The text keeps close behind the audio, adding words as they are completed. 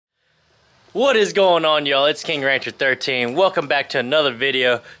What is going on, y'all? It's King Rancher 13. Welcome back to another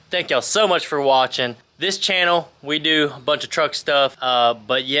video. Thank y'all so much for watching. This channel, we do a bunch of truck stuff,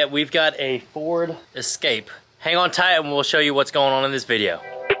 but yet we've got a Ford Escape. Hang on tight and we'll show you what's going on in this video.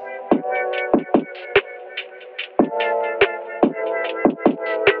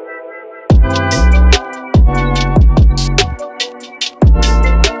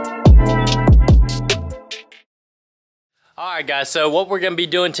 Alright guys, so what we're going to be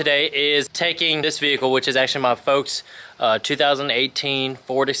doing today is taking this vehicle, which is actually my folks' 2018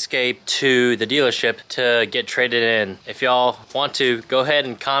 Ford Escape, to the dealership to get traded in. If y'all want to, go ahead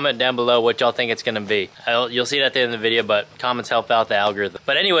and comment down below what y'all think it's going to be. You'll see it at the end of the video, but comments help out the algorithm.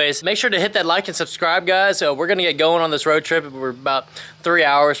 But anyways, make sure to hit that like and subscribe, guys. So we're going to get going on this road trip. We're about 3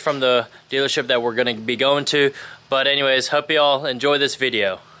 hours from the dealership that we're going to be going to. But anyways, hope y'all enjoy this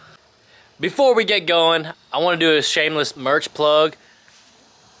video. Before we get going, I want to do a shameless merch plug.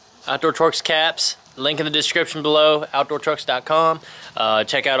 Outdoor Trucks caps, link in the description below, outdoortrucks.com.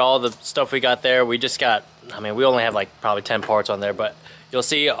 Check out all the stuff we got there. We just got, we only have like probably 10 parts on there, but you'll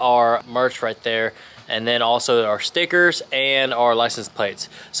see our merch right there. And then also our stickers and our license plates.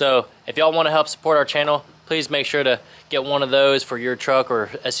 So if y'all want to help support our channel, please make sure to get one of those for your truck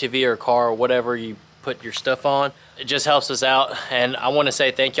or SUV or car or whatever you put your stuff on. It just helps us out, and I want to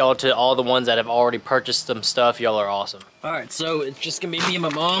say thank y'all to all the ones that have already purchased some stuff. Y'all are awesome. Alright, so it's just gonna be me and my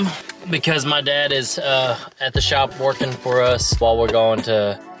mom because my dad is at the shop working for us while we're going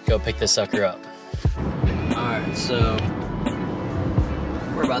to go pick this sucker up. Alright, so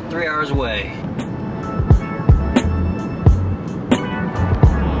we're about 3 hours away.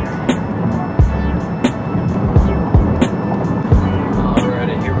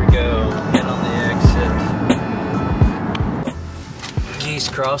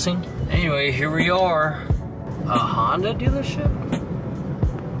 Crossing. Anyway, here we are. A Honda dealership?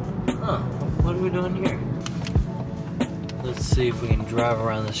 Huh, what are we doing here? Let's see if we can drive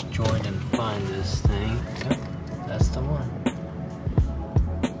around this joint and find this thing. Yep, that's the one.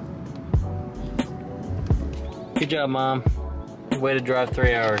 Good job, Mom. Way to drive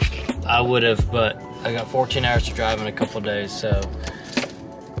 3 hours. I would have, but I got 14 hours to drive in a couple days, so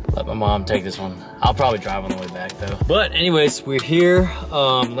let my mom take this one. I'll probably drive on the way back though. But anyways, we're here.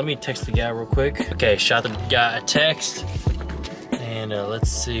 Let me text the guy real quick. Okay, shot the guy a text. And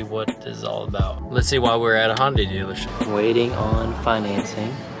let's see what this is all about. Let's see why we're at a Honda dealership. Waiting on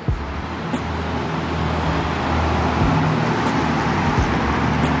financing.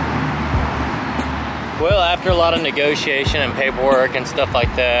 Well, after a lot of negotiation and paperwork and stuff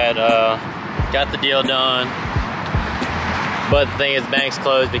like that, got the deal done. But the thing is, the bank's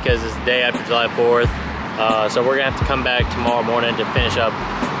closed because it's the day after July 4th. So we're gonna have to come back tomorrow morning to finish up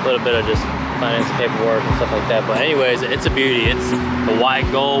a little bit of just financing paperwork and stuff like that. But anyways, it's a beauty. It's the white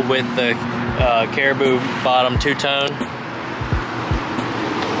gold with the caribou bottom two-tone.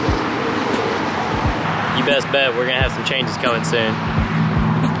 You best bet we're gonna have some changes coming soon.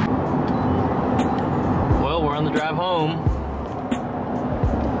 Well, we're on the drive home.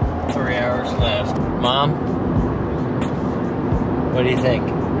 3 hours left. Mom? What do you think?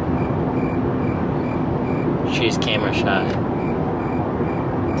 She's camera shy.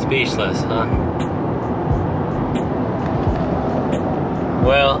 Speechless, huh?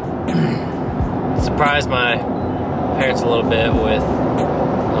 Well, surprised my parents a little bit with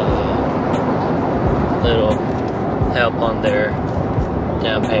little help on their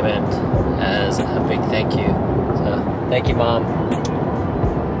down payment as a big thank you. So, thank you, Mom.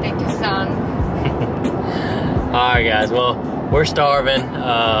 Thank you, son. Alright guys, well, we're starving.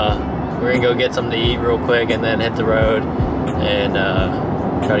 We're gonna go get something to eat real quick and then hit the road and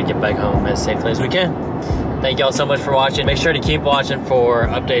try to get back home as safely as we can. Thank y'all so much for watching. Make sure to keep watching for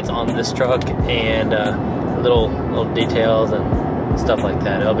updates on this truck and little details and stuff like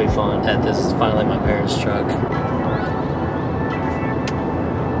that. It'll be fun. And this is finally my parents' truck.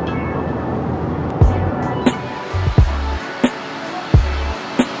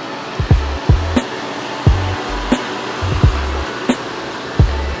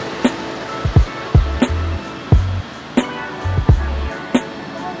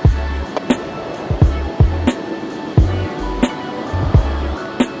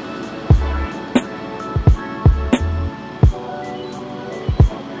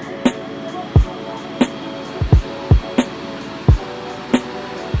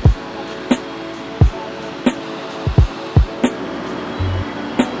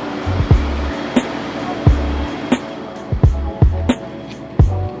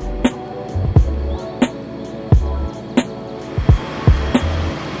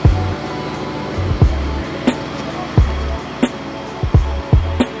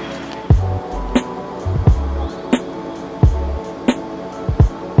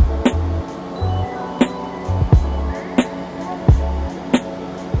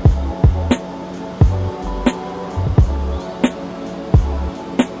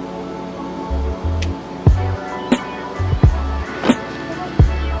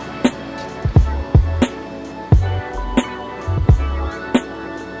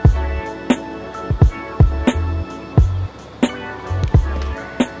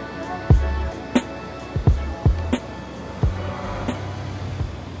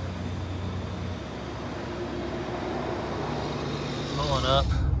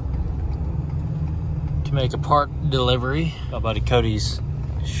 take a part delivery. My buddy Cody's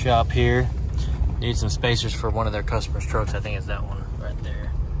shop here. Need some spacers for one of their customers' trucks. I think it's that one right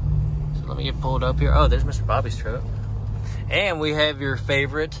there. So let me get pulled up here. Oh, there's Mr. Bobby's truck. And we have your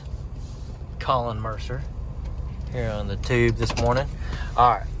favorite Colin Mercer here on the tube this morning. All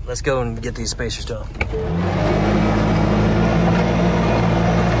right, let's go and get these spacers done.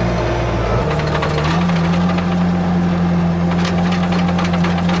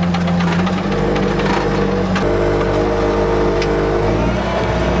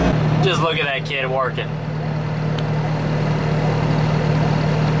 Just look at that kid working.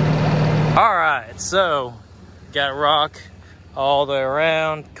 All right, so got rock all the way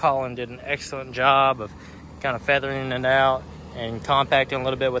around. Colin did an excellent job of kind of feathering it out and compacting a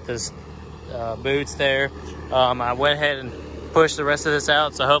little bit with his boots there. I went ahead and pushed the rest of this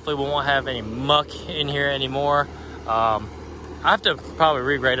out, so hopefully we won't have any muck in here anymore. I have to probably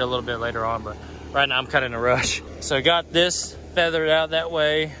regrade it a little bit later on, but right now I'm kind of in a rush. So I got this feathered out that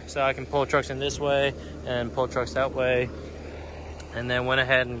way so I can pull trucks in this way and pull trucks that way. And then went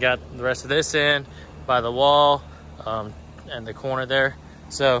ahead and got the rest of this in by the wall and the corner there.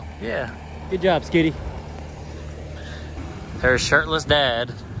 So yeah, good job, Skitty. There's shirtless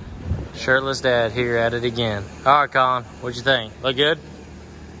dad here at it again. All right, Colin, what'd you think? Look good?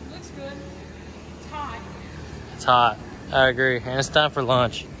 Looks good. It's hot. It's hot. I agree. And it's time for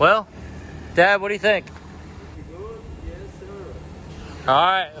lunch. Well, Dad, what do you think? Good? Yes, sir. All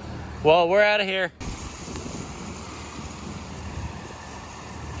right. Well, we're out of here.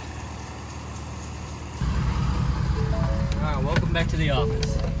 All right, welcome back to the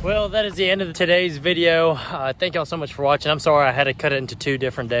office. Well, that is the end of today's video. Thank y'all so much for watching. I'm sorry I had to cut it into 2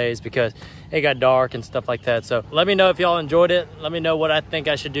 different days because it got dark and stuff like that. So let me know if y'all enjoyed it. Let me know what I think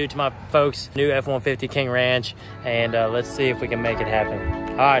I should do to my folks' new F-150 King Ranch, and let's see if we can make it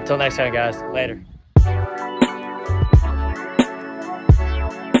happen. All right, till next time, guys. Later.